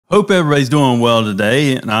Hope everybody's doing well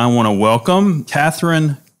today, and I want to welcome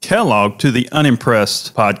Kathryn Kellogg to the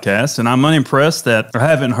Unimpressed Podcast. And I'm unimpressed that I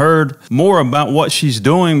haven't heard more about what she's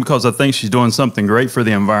doing because I think she's doing something great for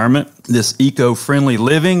the environment, this eco-friendly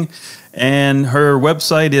living. And her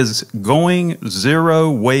website is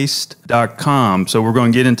goingzerowaste.com. So we're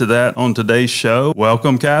going to get into that on today's show.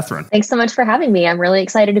 Welcome, Kathryn. Thanks so much for having me. I'm really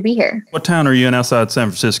excited to be here. What town are you in outside San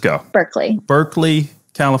Francisco? Berkeley. Berkeley,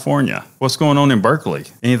 California. What's going on in Berkeley?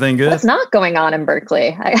 Anything good? What's not going on in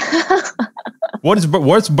Berkeley?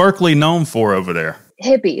 What's Berkeley known for over there?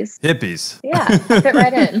 Hippies. Yeah, fit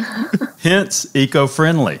right in. Hence,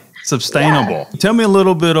 eco-friendly. Sustainable. Yeah. Tell me a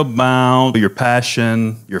little bit about your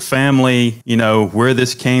passion, your family, where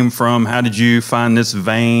this came from. How did you find this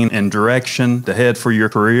vein and direction to head for your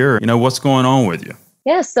career? What's going on with you?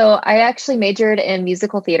 Yeah, so I actually majored in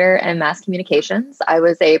musical theater and mass communications. I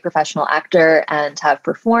was a professional actor and have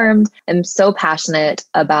performed. I'm so passionate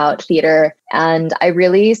about theater. And I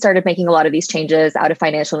really started making a lot of these changes out of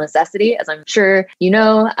financial necessity. As I'm sure you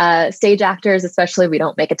know, stage actors, especially, we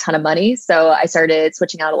don't make a ton of money. So I started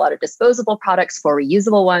switching out a lot of disposable products for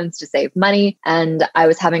reusable ones to save money. And I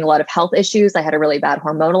was having a lot of health issues. I had a really bad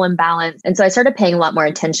hormonal imbalance. And so I started paying a lot more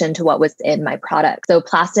attention to what was in my product. So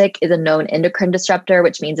plastic is a known endocrine disruptor,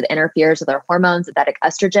 which means it interferes with our hormones, synthetic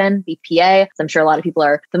estrogen, BPA, so I'm sure a lot of people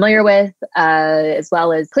are familiar with, as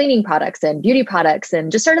well as cleaning products and beauty products, and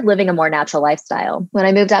just started living a more natural lifestyle. When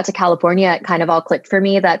I moved out to California, it kind of all clicked for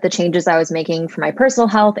me that the changes I was making for my personal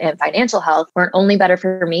health and financial health weren't only better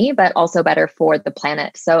for me, but also better for the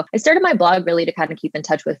planet. So I started my blog really to kind of keep in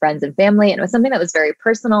touch with friends and family. And it was something that was very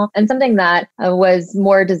personal and something that was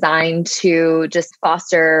more designed to just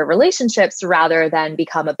foster relationships rather than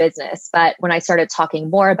become a business. But when I started talking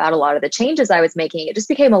more about a lot of the changes I was making, it just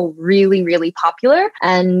became a really, really popular.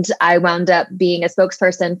 And I wound up being a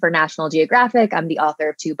spokesperson for National Geographic. I'm the author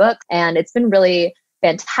of 2 books, and it's been really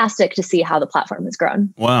fantastic to see how the platform has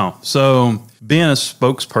grown. Wow. So being a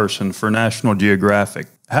spokesperson for National Geographic,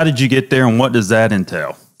 how did you get there and what does that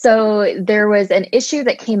entail? So there was an issue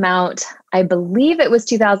that came out, I believe it was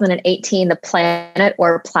 2018, the Planet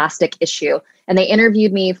or Plastic issue. And they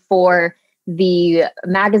interviewed me for the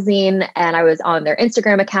magazine, and I was on their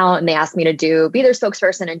Instagram account, and they asked me to be their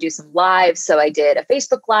spokesperson and do some lives. So I did a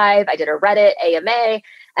Facebook Live, I did a Reddit AMA,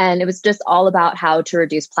 and it was just all about how to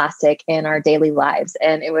reduce plastic in our daily lives.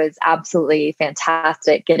 And it was absolutely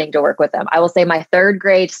fantastic getting to work with them. I will say my 3rd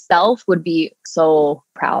grade self would be so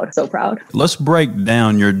proud, so proud. Let's break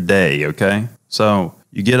down your day, okay? So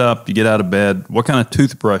you get up, you get out of bed. What kind of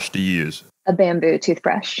toothbrush do you use? A bamboo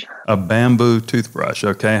toothbrush. A bamboo toothbrush.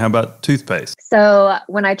 Okay. How about toothpaste? So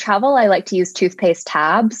when I travel, I like to use toothpaste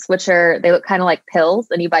tabs, they look kind of like pills,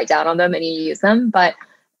 and you bite down on them and you use them. But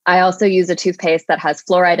I also use a toothpaste that has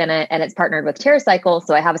fluoride in it, and it's partnered with TerraCycle.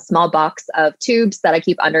 So I have a small box of tubes that I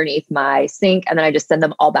keep underneath my sink, and then I just send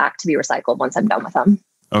them all back to be recycled once I'm done with them.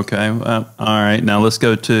 Okay. All right. Now let's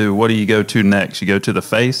go to, what do you go to next? You go to the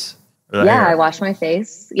face? Yeah, I wash my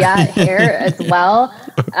face. Yeah, hair as well.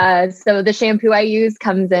 So the shampoo I use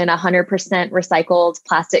comes in 100% recycled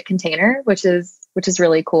plastic container, which is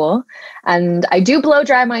really cool. And I do blow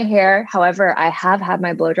dry my hair. However, I have had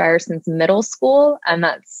my blow dryer since middle school, and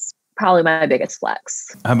that's probably my biggest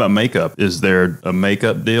flex. How about makeup? Is there a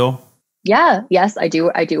makeup deal? Yeah, yes, I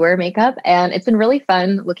do. I do wear makeup, and it's been really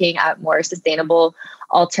fun looking at more sustainable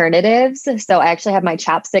alternatives. So I actually have my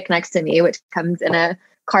chapstick next to me, which comes in a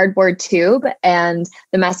cardboard tube, and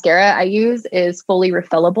the mascara I use is fully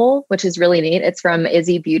refillable, which is really neat. It's from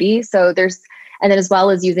Izzy Beauty. And then as well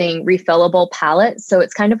as using refillable palettes. So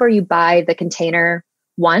it's kind of where you buy the container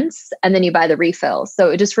once and then you buy the refill.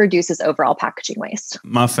 So it just reduces overall packaging waste.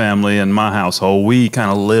 My family and my household, we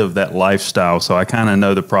kind of live that lifestyle. So I kind of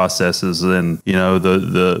know the processes and,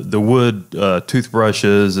 the wood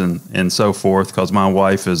toothbrushes and so forth, because my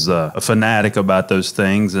wife is a fanatic about those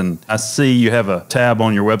things. And I see you have a tab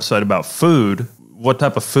on your website about food. What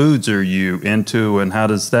type of foods are you into, and how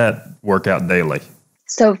does that work out daily?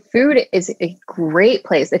 So food is a great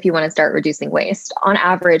place if you want to start reducing waste. On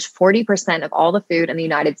average, 40% of all the food in the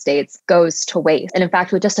United States goes to waste. And in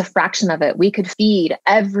fact, with just a fraction of it, we could feed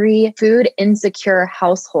every food insecure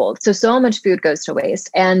household. So much food goes to waste.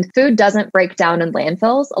 And food doesn't break down in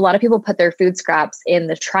landfills. A lot of people put their food scraps in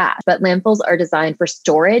the trash, but landfills are designed for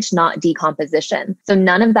storage, not decomposition. So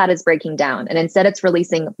none of that is breaking down. And instead it's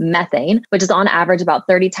releasing methane, which is on average about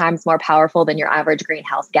 30 times more powerful than your average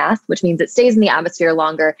greenhouse gas, which means it stays in the atmosphere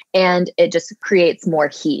longer, and it just creates more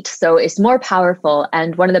heat. So it's more powerful.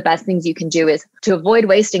 And one of the best things you can do is to avoid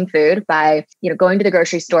wasting food by, going to the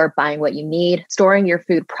grocery store, buying what you need, storing your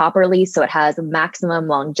food properly so it has maximum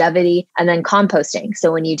longevity, and then composting.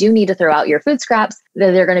 So when you do need to throw out your food scraps,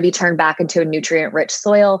 they're going to be turned back into a nutrient-rich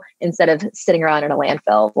soil instead of sitting around in a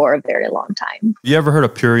landfill for a very long time. You ever heard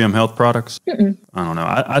of Purium Health Products? Mm-mm. I don't know.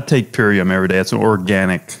 I take Purium every day. It's an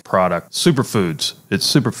organic product. Superfoods.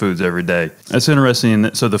 It's superfoods every day. That's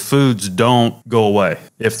interesting. So the foods don't go away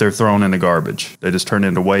if they're thrown in the garbage. They just turn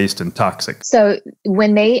into waste and toxic. So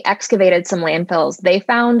when they excavated some landfills, they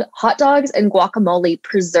found hot dogs and guacamole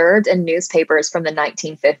preserved in newspapers from the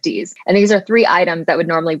 1950s. And these are 3 items that would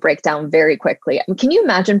normally break down very quickly. I mean, can you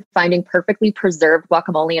imagine finding perfectly preserved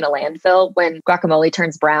guacamole in a landfill when guacamole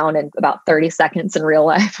turns brown in about 30 seconds in real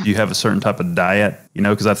life? You have a certain type of diet,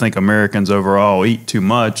 because I think Americans overall eat too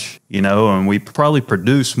much, and we probably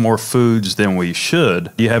produce more foods than we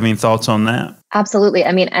should. Do you have any thoughts on that? Absolutely.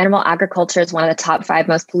 I mean, animal agriculture is one of the top 5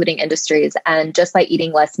 most polluting industries. And just by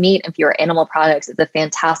eating less meat and fewer animal products is a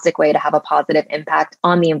fantastic way to have a positive impact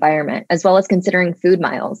on the environment, as well as considering food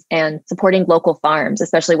miles and supporting local farms,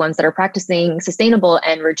 especially ones that are practicing sustainable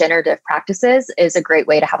and regenerative practices, is a great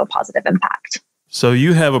way to have a positive impact. So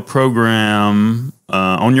you have a program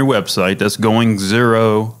on your website that's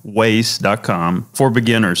goingzerowaste.com for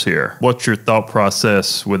beginners here. What's your thought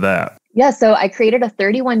process with that? Yeah, so I created a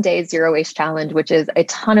 31-day zero waste challenge, which is a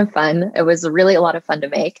ton of fun. It was really a lot of fun to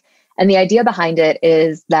make. And the idea behind it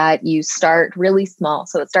is that you start really small.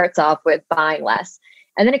 So it starts off with buying less.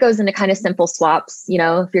 And then it goes into kind of simple swaps,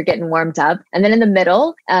 if you're getting warmed up. And then in the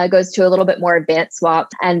middle, goes to a little bit more advanced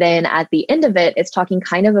swap. And then at the end of it, it's talking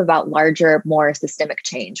kind of about larger, more systemic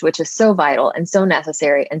change, which is so vital and so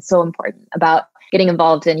necessary and so important about getting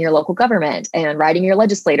involved in your local government and writing your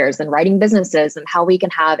legislators and writing businesses and how we can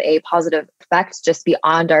have a positive effect just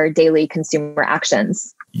beyond our daily consumer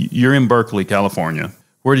actions. You're in Berkeley, California.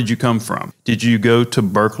 Where did you come from? Did you go to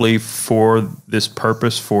Berkeley for this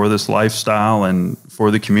purpose, for this lifestyle, and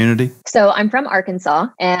for the community? So I'm from Arkansas.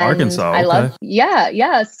 And Arkansas, I love,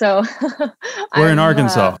 yeah. So where in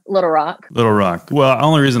Arkansas? Little Rock. Little Rock. Well, the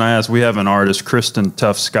only reason I asked, we have an artist, Kristen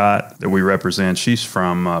Tuff Scott, that we represent. She's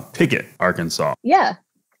from Pickett, Arkansas. Yeah.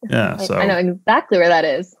 Yeah, so I know exactly where that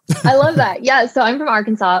is. I love that. Yeah, so I'm from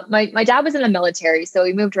Arkansas. My dad was in the military, so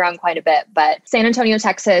we moved around quite a bit. But San Antonio,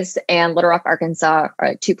 Texas, and Little Rock, Arkansas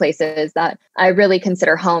are 2 places that I really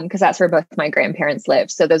consider home because that's where both my grandparents lived.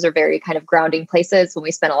 So those are very kind of grounding places when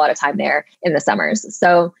we spent a lot of time there in the summers.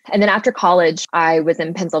 So, and then after college, I was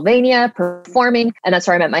in Pennsylvania performing, and that's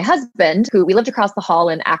where I met my husband, who we lived across the hall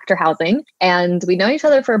in actor housing, and we known each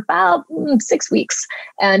other for about 6 weeks.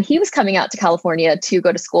 And he was coming out to California to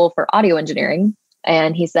go to school for audio engineering.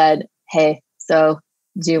 And he said, "Hey, so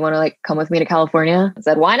do you want to come with me to California?" I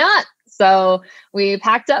said, "Why not?" So we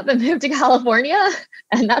packed up and moved to California,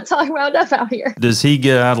 and that's how I wound up out here. Does he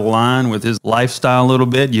get out of line with his lifestyle a little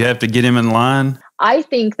bit? You have to get him in line? I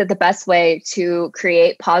think that the best way to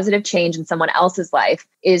create positive change in someone else's life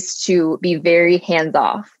is to be very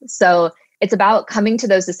hands-off. So it's about coming to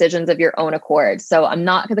those decisions of your own accord. So I'm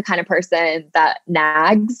not the kind of person that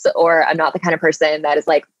nags, or I'm not the kind of person that is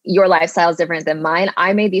like, your lifestyle is different than mine.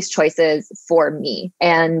 I made these choices for me.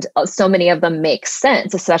 And so many of them make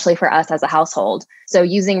sense, especially for us as a household. So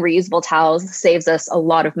using reusable towels saves us a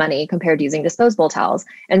lot of money compared to using disposable towels.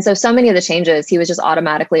 And so many of the changes he was just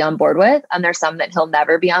automatically on board with. And there's some that he'll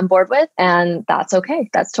never be on board with. And that's okay.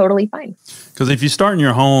 That's totally fine. Because if you start in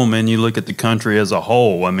your home and you look at the country as a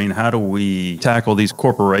whole, how do we tackle these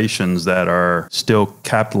corporations that are still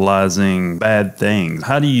capitalizing bad things?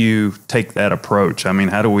 How do you take that approach?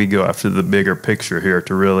 How do we go after the bigger picture here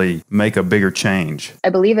to really make a bigger change? I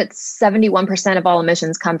believe it's 71% of all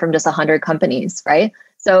emissions come from just 100 companies, right?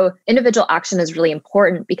 So individual action is really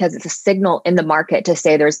important because it's a signal in the market to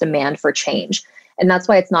say there's demand for change. And that's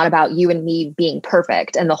why it's not about you and me being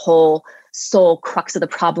perfect and the whole sole crux of the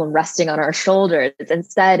problem resting on our shoulders.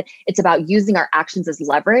 Instead, it's about using our actions as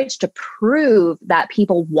leverage to prove that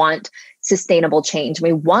people want sustainable change.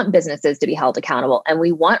 We want businesses to be held accountable, and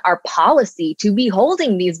we want our policy to be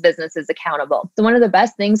holding these businesses accountable. So one of the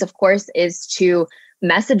best things, of course, is to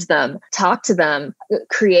message them, talk to them,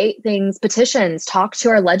 create things, petitions, talk to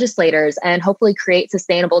our legislators, and hopefully create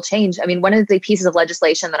sustainable change. One of the pieces of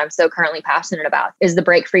legislation that I'm so currently passionate about is the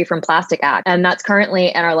Break Free from Plastic Act. And that's currently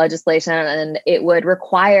in our legislation, and it would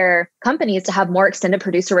require companies to have more extended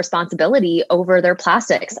producer responsibility over their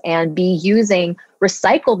plastics and be using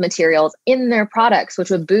recycled materials in their products, which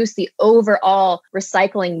would boost the overall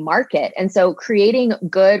recycling market. And so creating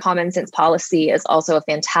good common sense policy is also a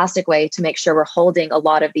fantastic way to make sure we're holding a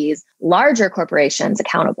lot of these larger corporations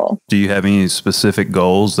accountable. Do you have any specific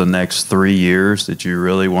goals the next 3 years that you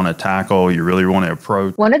really want to tackle, you really want to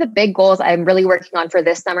approach? One of the big goals I'm really working on for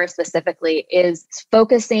this summer specifically is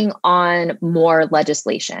focusing on more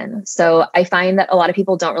legislation. So I find that a lot of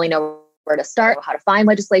people don't really know where to start, how to find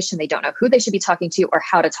legislation. They don't know who they should be talking to or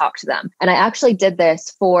how to talk to them. And I actually did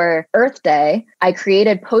this for Earth Day. I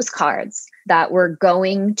created postcards that were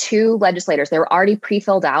going to legislators. They were already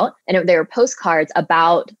pre-filled out, and they were postcards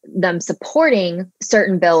about them supporting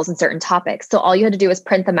certain bills and certain topics. So all you had to do was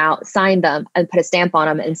print them out, sign them, and put a stamp on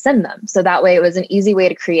them and send them. So that way it was an easy way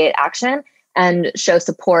to create action and show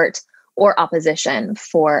support or opposition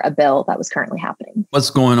for a bill that was currently happening. What's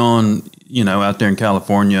going on, out there in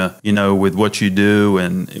California, with what you do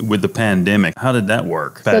and with the pandemic? How did that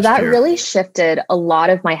work? So that really shifted a lot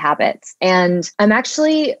of my habits. And I'm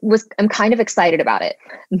kind of excited about it.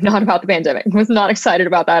 Not about the pandemic. I was not excited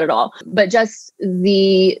about that at all. But just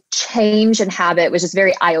the change in habit was just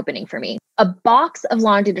very eye-opening for me. A box of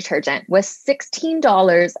laundry detergent was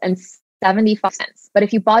 $16.75. But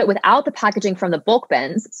if you bought it without the packaging from the bulk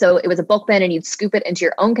bins, so it was a bulk bin and you'd scoop it into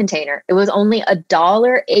your own container, it was only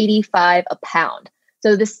 $1.85 a pound.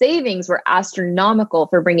 So the savings were astronomical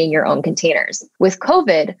for bringing your own containers. With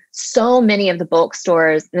COVID, so many of the bulk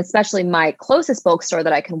stores, and especially my closest bulk store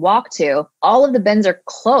that I can walk to, all of the bins are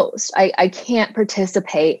closed. I can't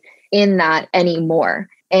participate in that anymore.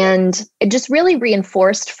 And it just really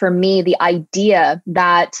reinforced for me the idea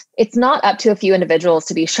that it's not up to a few individuals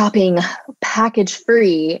to be shopping package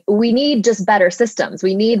free. We need just better systems.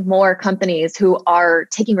 We need more companies who are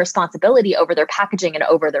taking responsibility over their packaging and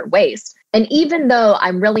over their waste. And even though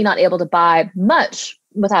I'm really not able to buy much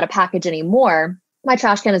without a package anymore, my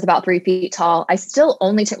trash can is about 3 feet tall. I still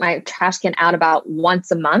only take my trash can out about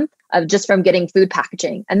once a month just from getting food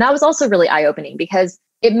packaging. And that was also really eye-opening because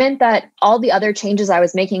it meant that all the other changes I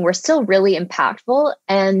was making were still really impactful,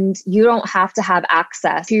 and you don't have to have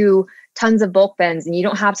access to tons of bulk bins, and you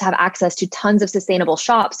don't have to have access to tons of sustainable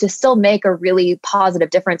shops to still make a really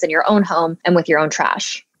positive difference in your own home and with your own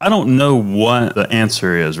trash. I don't know what the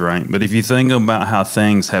answer is, right? But if you think about how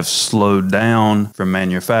things have slowed down from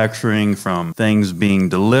manufacturing, from things being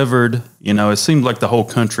delivered, it seems like the whole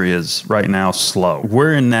country is right now slow.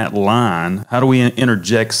 We're in that line. How do we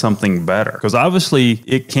interject something better? Because obviously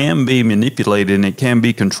it can be manipulated and it can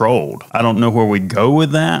be controlled. I don't know where we go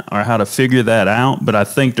with that or how to figure that out, but I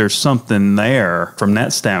think there's something there from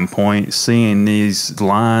that standpoint, seeing these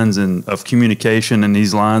lines of communication and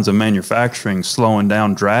these lines of manufacturing slowing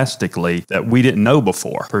down drastically that we didn't know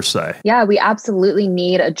before, per se. Yeah, we absolutely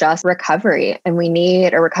need a just recovery, and we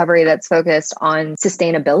need a recovery that's focused on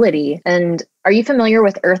sustainability. And are you familiar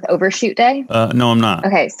with Earth Overshoot Day? No, I'm not.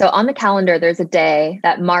 Okay, so on the calendar, there's a day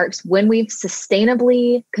that marks when we've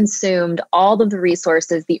sustainably consumed all of the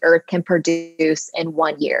resources the Earth can produce in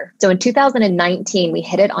 1 year. So in 2019, we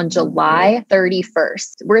hit it on July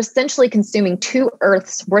 31st. We're essentially consuming 2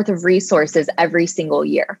 Earths worth of resources every single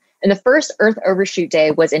year. And the first Earth Overshoot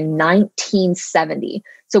Day was in 1970.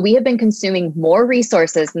 So we have been consuming more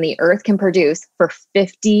resources than the Earth can produce for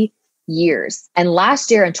 50 years. And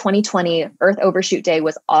last year in 2020, Earth Overshoot Day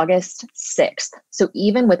was August 6th. So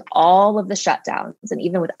even with all of the shutdowns and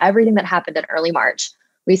even with everything that happened in early March,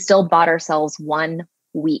 we still bought ourselves 1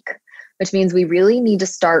 week, which means we really need to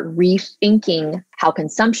start rethinking how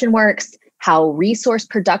consumption works, how resource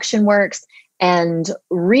production works, and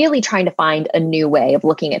really trying to find a new way of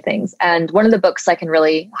looking at things. And one of the books I can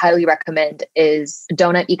really highly recommend is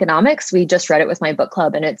Donut Economics. We just read it with my book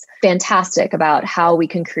club, and it's fantastic about how we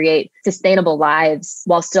can create sustainable lives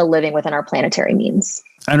while still living within our planetary means.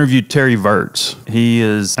 I interviewed Terry Virts. He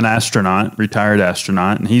is an astronaut, retired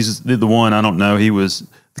astronaut, and he's the one, I don't know, he was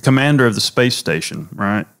the commander of the space station,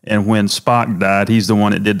 right? And when Spock died, he's the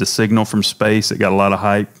one that did the signal from space. It got a lot of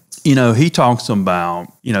hype. He talks about,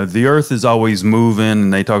 the Earth is always moving,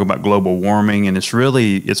 and they talk about global warming, and it's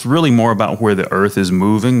really more about where the Earth is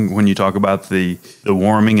moving when you talk about the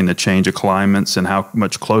warming and the change of climates and how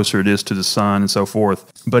much closer it is to the sun and so forth.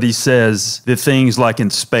 But he says that things like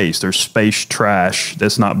in space, there's space trash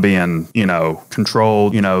that's not being,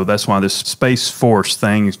 controlled. That's why this Space Force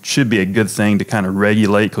thing should be a good thing to kind of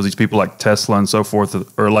regulate, because these people like Tesla and so forth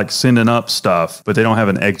are like sending up stuff, but they don't have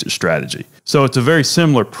an exit strategy. So it's a very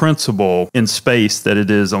similar principle in space that it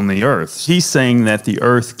is on the Earth. He's saying that the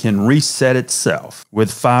Earth can reset itself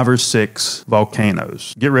with 5 or 6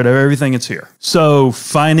 volcanoes. Get rid of everything that's here. So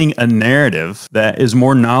finding a narrative that is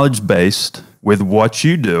more knowledge-based with what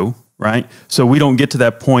you do, right? So we don't get to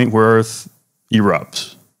that point where Earth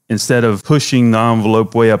erupts. Instead of pushing the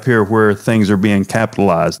envelope way up here where things are being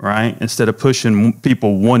capitalized, right? Instead of pushing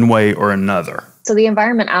people one way or another. So the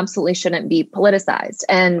environment absolutely shouldn't be politicized.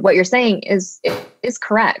 And what you're saying is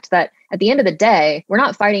correct, that at the end of the day, we're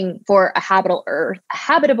not fighting for a habitable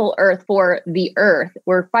earth for the earth.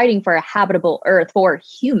 We're fighting for a habitable earth for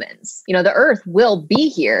humans. You know, the earth will be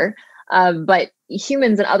here, but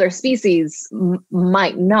humans and other species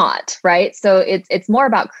might not, right? So it's more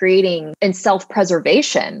about creating and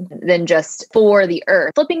self-preservation than just for the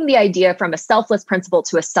earth, flipping the idea from a selfless principle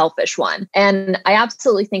to a selfish one. And I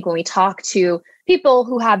absolutely think when we talk to people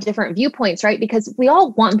who have different viewpoints, right? Because we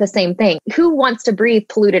all want the same thing. Who wants to breathe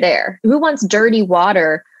polluted air? Who wants dirty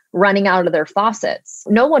water running out of their faucets?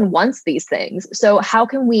 No one wants these things. So how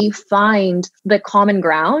can we find the common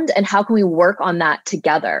ground and how can we work on that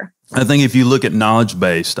together? I think if you look at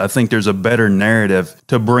knowledge-based, I think there's a better narrative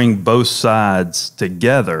to bring both sides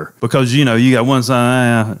together because, you got one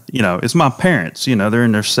side, it's my parents, they're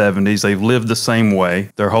in their 70s. They've lived the same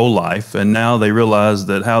way their whole life. And now they realize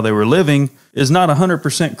that how they were living is not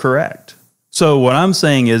 100% correct. So what I'm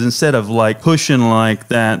saying is instead of like pushing like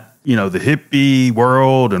that, the hippie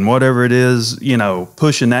world and whatever it is,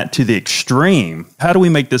 pushing that to the extreme. How do we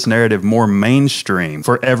make this narrative more mainstream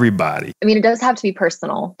for everybody? I mean, it does have to be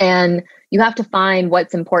personal and you have to find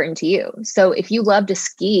what's important to you. So if you love to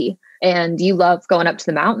ski and you love going up to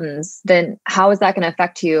the mountains, then how is that going to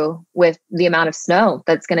affect you with the amount of snow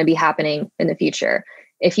that's going to be happening in the future?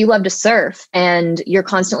 If you love to surf and you're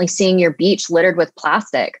constantly seeing your beach littered with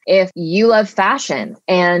plastic, if you love fashion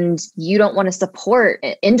and you don't want to support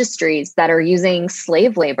industries that are using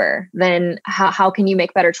slave labor, then how can you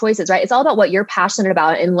make better choices, right? It's all about what you're passionate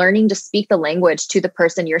about and learning to speak the language to the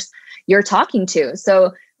person you're talking to.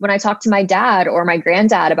 So when I talk to my dad or my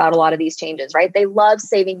granddad about a lot of these changes, right, they love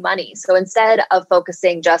saving money. So instead of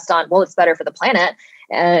focusing just on, well, it's better for the planet,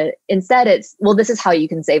 instead it's, well, this is how you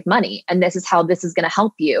can save money and this is how this is going to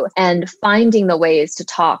help you, and finding the ways to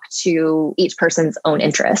talk to each person's own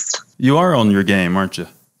interest. You are on your game, aren't you?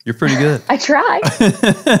 You're pretty good. I try.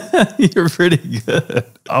 You're pretty good.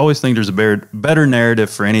 I always think there's a better narrative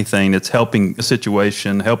for anything that's helping a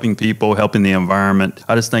situation, helping people, helping the environment.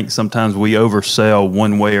 I just think sometimes we oversell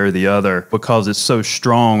one way or the other because it's so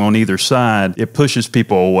strong on either side, it pushes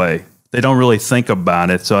people away. They don't really think about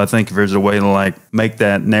it. So I think if there's a way to like make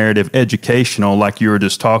that narrative educational, like you were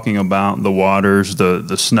just talking about the waters,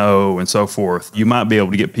 the snow and so forth, you might be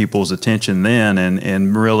able to get people's attention then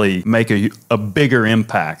and really make a bigger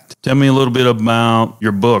impact. Tell me a little bit about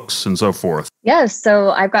your books and so forth. Yes. So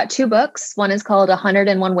I've got 2 books. One is called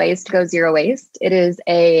 101 Ways to Go Zero Waste. It is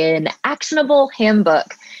an actionable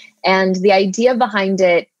handbook. And the idea behind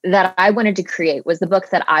it that I wanted to create was the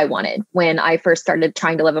book that I wanted when I first started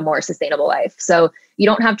trying to live a more sustainable life. So you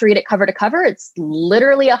don't have to read it cover to cover. It's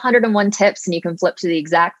literally 101 tips and you can flip to the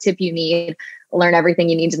exact tip you need, learn everything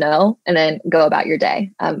you need to know, and then go about your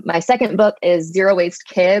day. My second book is Zero Waste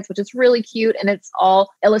Kids, which is really cute and it's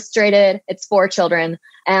all illustrated. It's for children.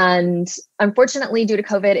 And unfortunately, due to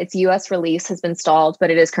COVID, its US release has been stalled,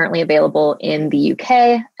 but it is currently available in the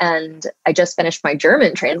UK. And I just finished my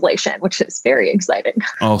German translation, which is very exciting.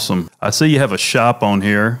 Awesome. I see you have a shop on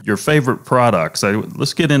here. Your favorite products.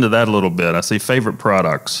 Let's get into that a little bit. I see favorite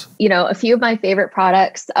products. A few of my favorite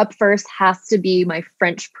products up first has to be my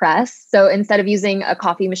French press. So instead of using a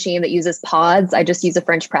coffee machine that uses pods, I just use a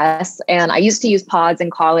French press. And I used to use pods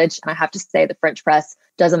in college. And I have to say the French press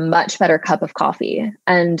does a much better cup of coffee.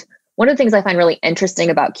 And one of the things I find really interesting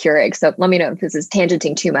about Keurig, so let me know if this is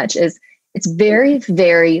tangenting too much, is it's very,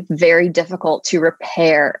 very, very difficult to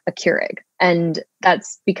repair a Keurig. And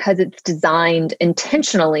that's because it's designed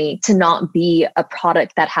intentionally to not be a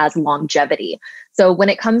product that has longevity. So when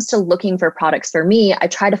it comes to looking for products for me, I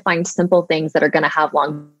try to find simple things that are going to have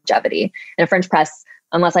longevity. And a French press,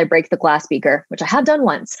 unless I break the glass beaker, which I have done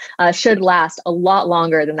once, should last a lot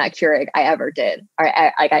longer than that Keurig I ever did, or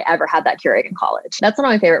I ever had that Keurig in college. That's one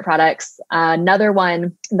of my favorite products. Another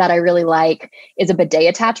one that I really like is a bidet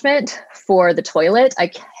attachment for the toilet.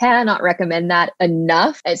 I cannot recommend that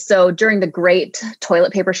enough. So during the great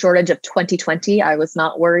toilet paper shortage of 2020, I was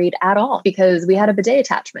not worried at all because we had a bidet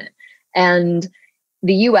attachment. And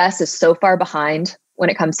the US is so far behind when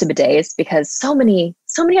it comes to bidets because so many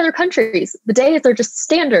other countries, bidets are just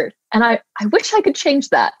standard. And I wish I could change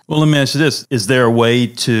that. Well, let me ask you this. Is there a way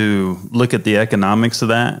to look at the economics of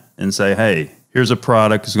that and say, hey, here's a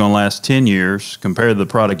product that's going to last 10 years compared to the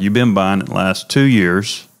product you've been buying that lasts 2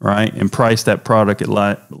 years, right? And price that product at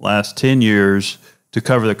last 10 years to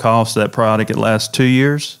cover the cost of that product at last 2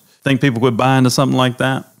 years? Think people would buy into something like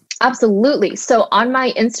that? Absolutely. So on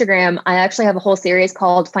my Instagram, I actually have a whole series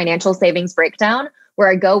called Financial Savings Breakdown, where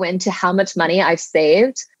I go into how much money I've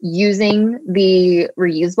saved using the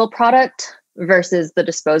reusable product versus the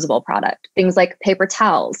disposable product. Things like paper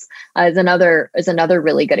towels is another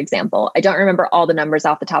really good example. I don't remember all the numbers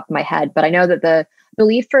off the top of my head, but I know that the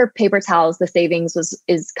belief for paper towels, the savings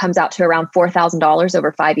comes out to around $4,000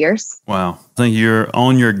 over 5 years. Wow. I think you're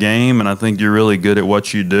on your game, and I think you're really good at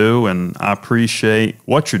what you do, and I appreciate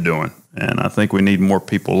what you're doing. And I think we need more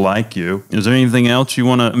people like you. Is there anything else you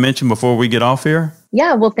want to mention before we get off here?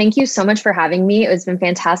 Yeah, well, thank you so much for having me. It's been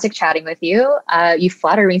fantastic chatting with you. You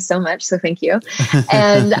flatter me so much, so thank you.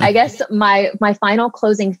 And I guess my final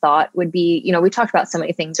closing thought would be, we talked about so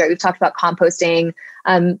many things, right? We've talked about composting,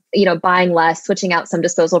 buying less, switching out some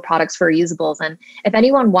disposable products for reusables. And if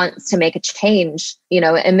anyone wants to make a change,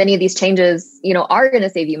 and many of these changes, are going to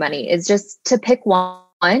save you money, is just to pick one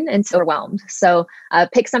and so overwhelmed. So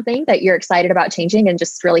pick something that you're excited about changing and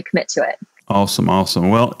just really commit to it. Awesome.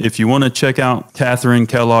 Well, if you want to check out Kathryn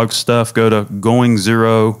Kellogg's stuff, go to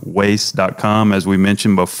goingzerowaste.com, as we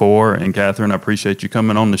mentioned before. And Kathryn, I appreciate you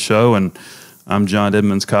coming on the show. And I'm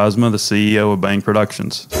Edmonds Kozma, the CEO of Bang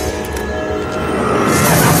Productions.